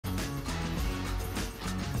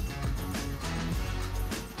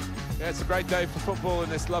Yeah, it's a great day for football in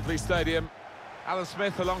this lovely stadium. Alan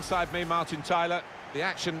Smith alongside me, Martin Tyler. The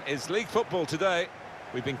action is league football today.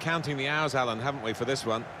 We've been counting the hours, Alan, haven't we, for this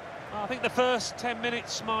one? I think the first 10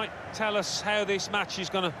 minutes might tell us how this match is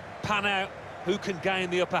going to pan out, who can gain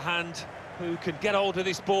the upper hand, who can get hold of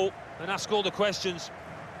this ball and ask all the questions.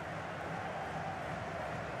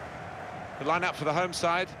 The line-up for the home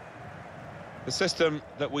side. The system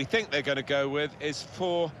that we think they're going to go with is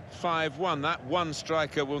 4-5-1. That one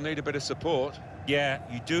striker will need a bit of support. Yeah,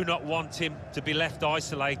 you do not want him to be left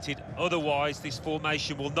isolated, otherwise this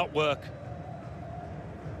formation will not work.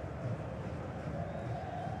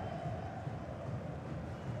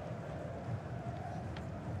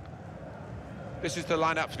 This is the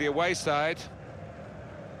line-up for the away side.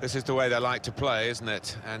 This is the way they like to play, isn't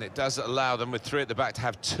it? And it does allow them, with three at the back, to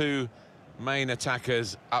have two main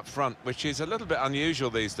attackers up front, which is a little bit unusual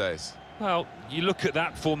these days. Well, you look at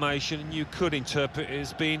that formation and you could interpret it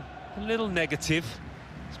as being a little negative,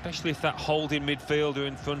 especially if that holding midfielder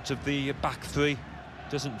in front of the back three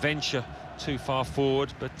doesn't venture too far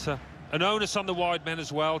forward. But an onus on the wide men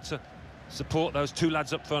as well to support those two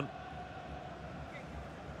lads up front.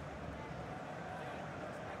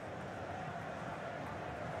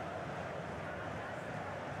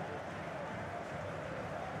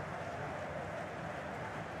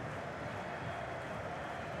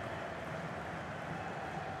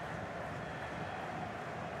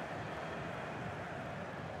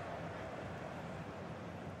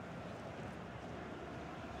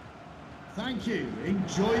 Thank you.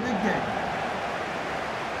 Enjoy the game.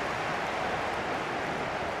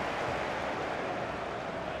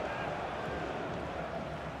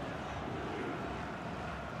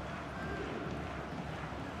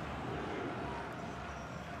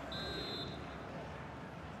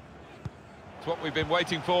 It's what we've been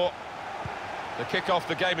waiting for. The kick-off,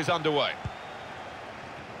 the game is underway.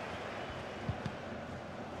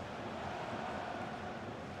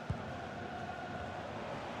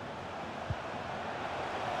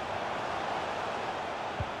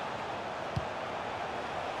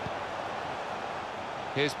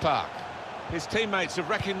 Here's Park. His teammates have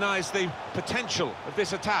recognised the potential of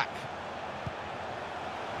this attack.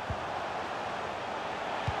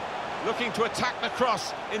 Looking to attack the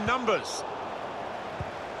cross in numbers.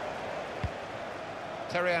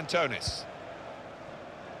 Terry Antonis.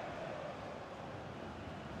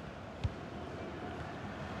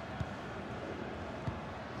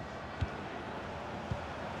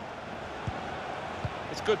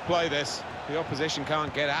 It's good play, this. The opposition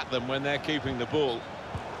can't get at them when they're keeping the ball.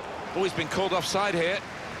 Oh, he's been called offside here.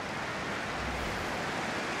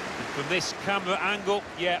 From this camera angle,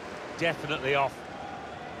 yeah, definitely off.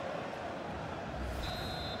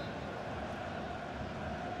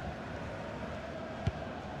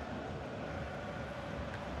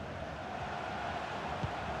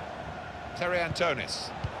 Terry Antonis.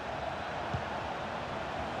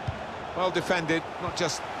 Well defended, not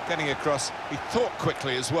just getting across, he thought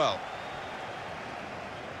quickly as well.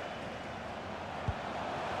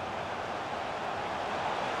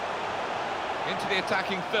 Into the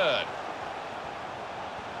attacking third.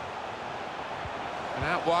 And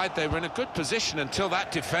out wide, they were in a good position until that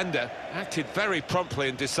defender acted very promptly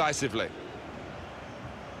and decisively.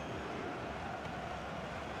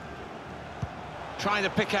 Trying to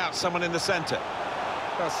pick out someone in the centre.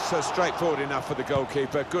 That's straightforward enough for the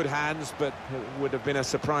goalkeeper. Good hands, but it would have been a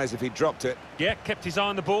surprise if he dropped it. Yeah, kept his eye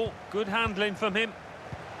on the ball. Good handling from him.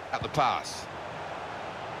 At the pass.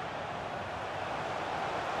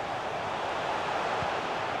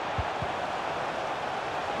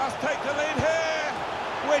 Must take the lead here,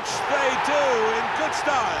 which they do in good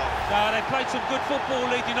style. They played some good football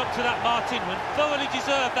leading up to that, Martin, and thoroughly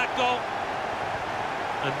deserved that goal.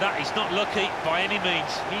 And that is not lucky by any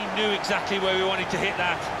means. He knew exactly where he wanted to hit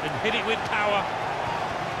that and hit it with power.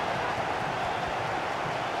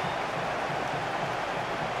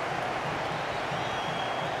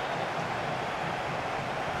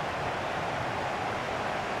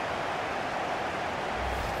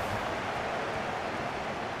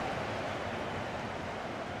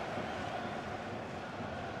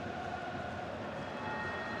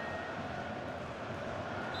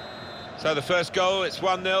 So the first goal, it's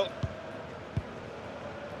 1-0.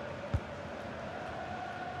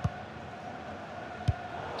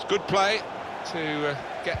 It's good play to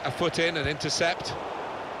get a foot in and intercept.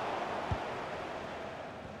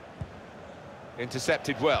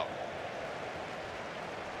 Intercepted well.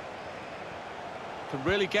 Can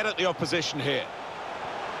really get at the opposition here.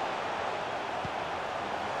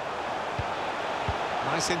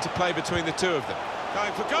 Nice interplay between the two of them.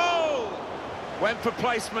 Going for goal! Went for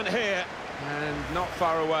placement here. And not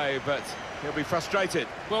far away, but he'll be frustrated.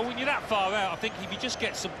 Well, when you're that far out, I think if you just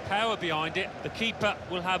get some power behind it, the keeper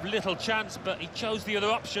will have little chance, but he chose the other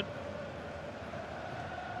option.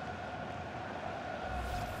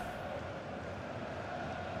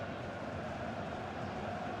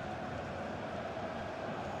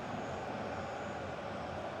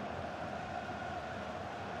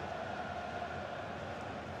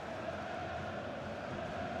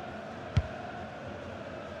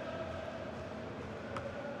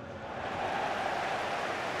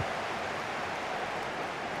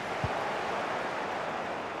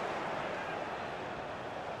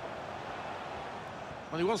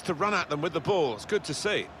 Well, he wants to run at them with the ball. It's good to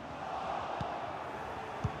see.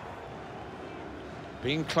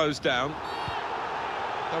 Being closed down.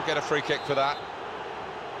 They'll get a free kick for that.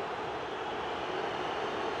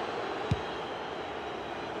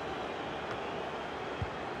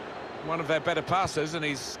 One of their better passers, and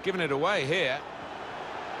he's given it away here.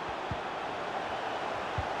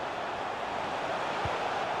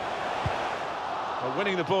 Well,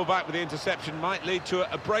 winning the ball back with the interception might lead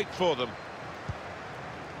to a break for them.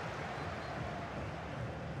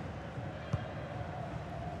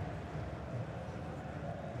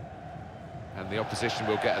 And the opposition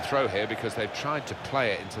will get a throw here because they've tried to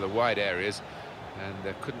play it into the wide areas and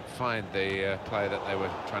couldn't find the player that they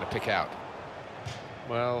were trying to pick out.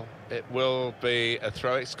 Well, it will be a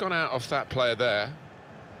throw. It's gone out off that player there.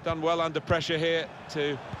 Done well under pressure here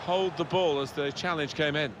to hold the ball as the challenge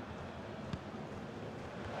came in.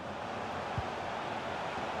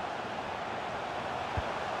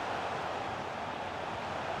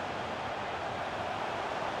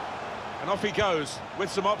 And off he goes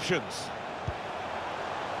with some options.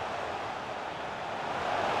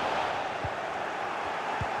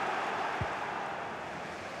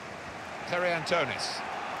 Marianos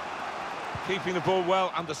keeping the ball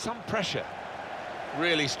well under some pressure.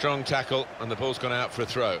 Really strong tackle, and the ball's gone out for a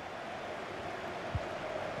throw.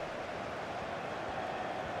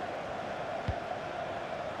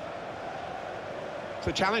 It's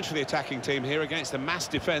a challenge for the attacking team here against a mass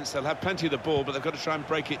defence. They'll have plenty of the ball, but they've got to try and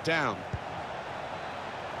break it down.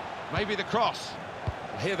 Maybe the cross.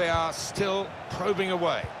 Here they are, still probing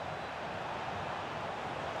away.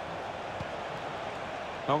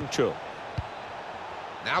 Hong-Chul.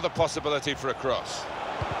 Now the possibility for a cross.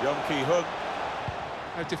 Yong Ki-Hung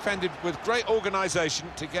have defended with great organisation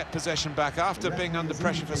to get possession back after being under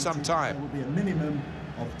pressure for some time. There will be a minimum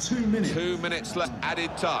of 2 minutes. 2 minutes left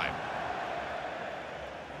added time.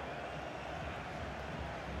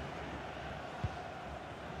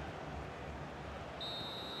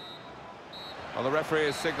 Well, the referee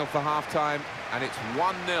has signalled for half-time, and it's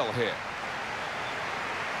 1-0 here.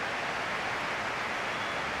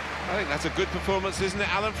 I think that's a good performance, isn't it,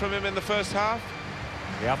 Alan, from him in the first half?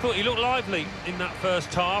 Yeah, I thought he looked lively in that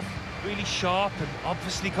first half. Really sharp and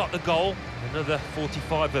obviously got the goal. Another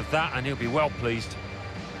 45 of that and he'll be well pleased.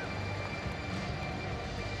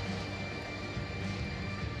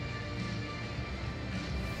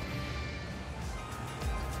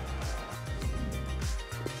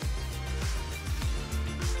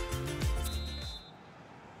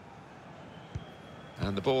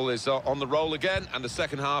 And the ball is on the roll again, and the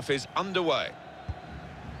second half is underway.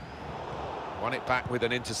 Won it back with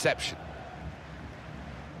an interception.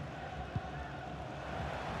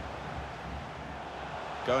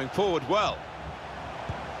 Going forward well.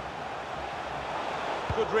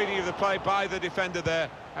 Good reading of the play by the defender there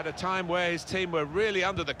at a time where his team were really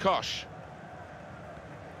under the cosh.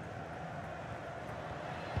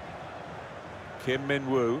 Kim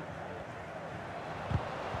Min-woo.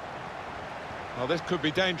 Well, this could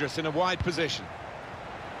be dangerous in a wide position.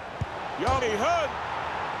 Yong Ki-Hung.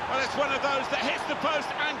 Well, it's one of those that hits the post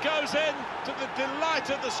and goes in to the delight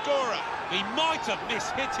of the scorer. He might have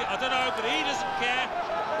mishit it, I don't know, but he doesn't care.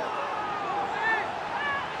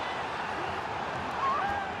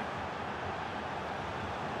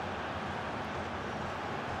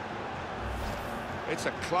 It's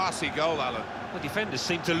a classy goal, Alan. The defenders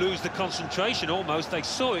seem to lose the concentration almost. They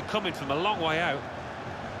saw it coming from a long way out.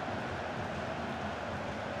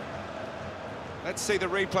 Let's see the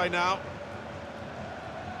replay now.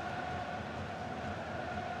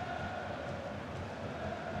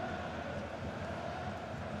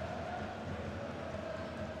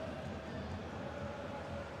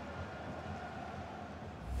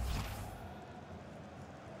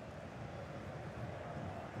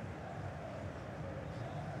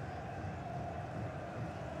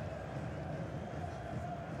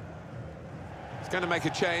 Going to make a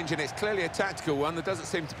change, and it's clearly a tactical one. There doesn't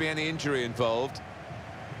seem to be any injury involved.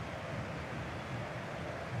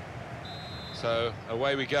 So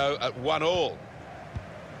away we go at 1-1.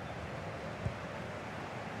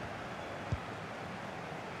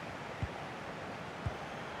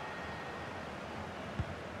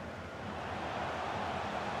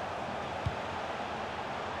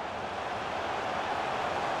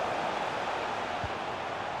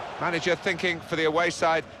 Manager thinking for the away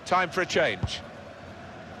side, time for a change.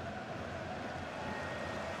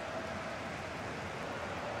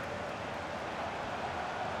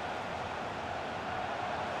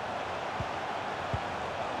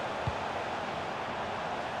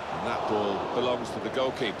 And that ball belongs to the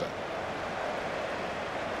goalkeeper.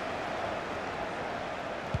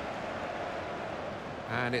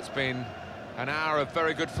 And it's been an hour of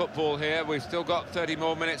very good football here. We've still got 30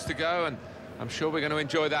 more minutes to go, and I'm sure we're going to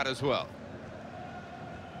enjoy that as well.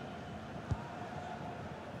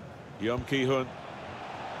 Yom Ki-hun.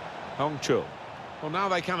 Hong-chul. Well, now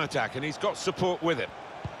they can attack, and he's got support with him.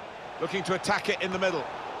 Looking to attack it in the middle.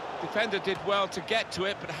 Defender did well to get to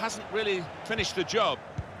it, but hasn't really finished the job.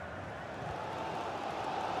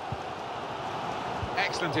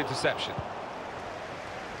 Excellent interception.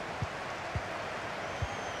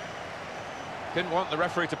 Didn't want the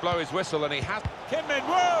referee to blow his whistle, and he has. Kim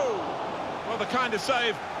Min-woo! Well, the kind of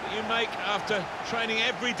save that you make after training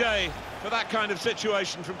every day for that kind of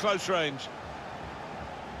situation from close range.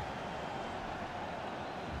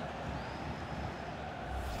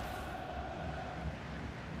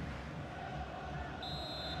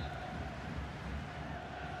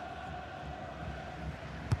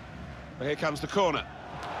 Well, here comes the corner.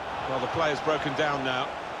 Well, the player's broken down now,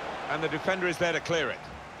 and the defender is there to clear it.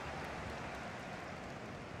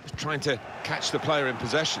 Just trying to catch the player in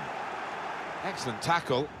possession. Excellent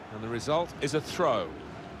tackle, and the result is a throw.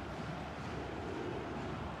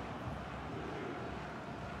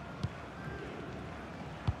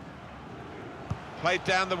 Played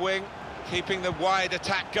down the wing, keeping the wide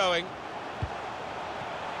attack going.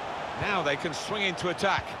 Now they can swing into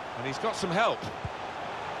attack, and he's got some help.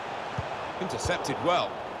 Intercepted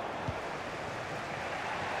well.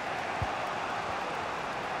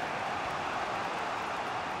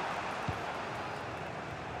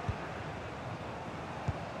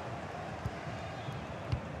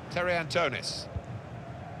 Terry Antonis.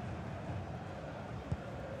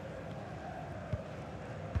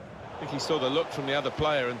 I think he saw the look from the other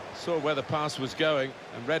player and saw where the pass was going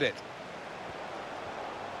and read it.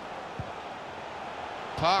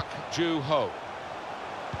 Park Ju-ho.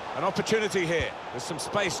 An opportunity here. There's some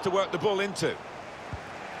space to work the ball into.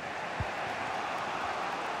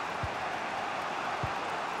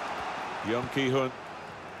 Yom Ki-hun.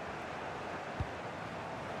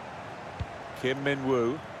 Kim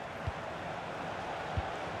Min-woo.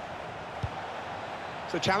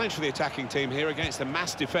 It's a challenge for the attacking team here against a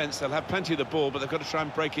mass defence. They'll have plenty of the ball, but they've got to try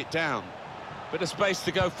and break it down. Bit of space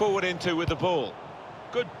to go forward into with the ball.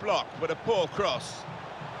 Good block, but a poor cross.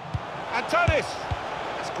 Antonis!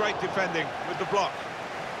 That's great defending with the block.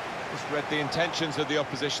 Just read the intentions of the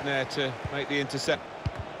opposition there to make the intercept.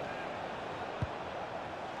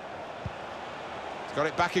 He's got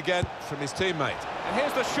it back again from his teammate. And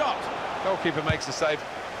here's the shot. Goalkeeper makes a save.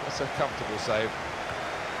 That's a comfortable save.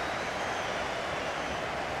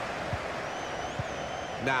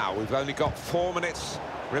 Now, we've only got 4 minutes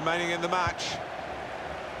remaining in the match.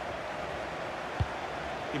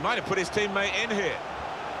 He might have put his teammate in here.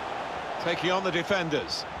 Taking on the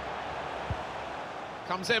defenders.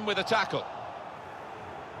 Comes in with a tackle.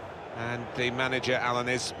 And the manager, Alan,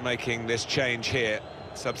 is making this change here.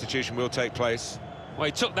 Substitution will take place. Well,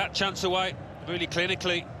 he took that chance away really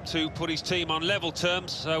clinically to put his team on level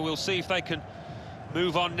terms, so we'll see if they can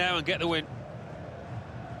move on now and get the win.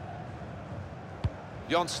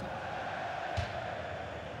 Johnson.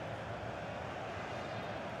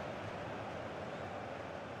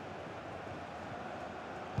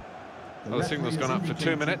 Well, the signal's gone up for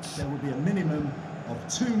 2 minutes. There will be a minimum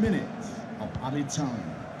of 2 minutes of added time.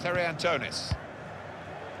 Terry Antonis.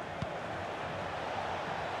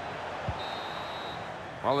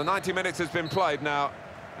 Well, the 90 minutes has been played now,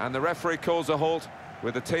 and the referee calls a halt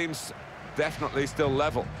with the teams definitely still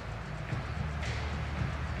level.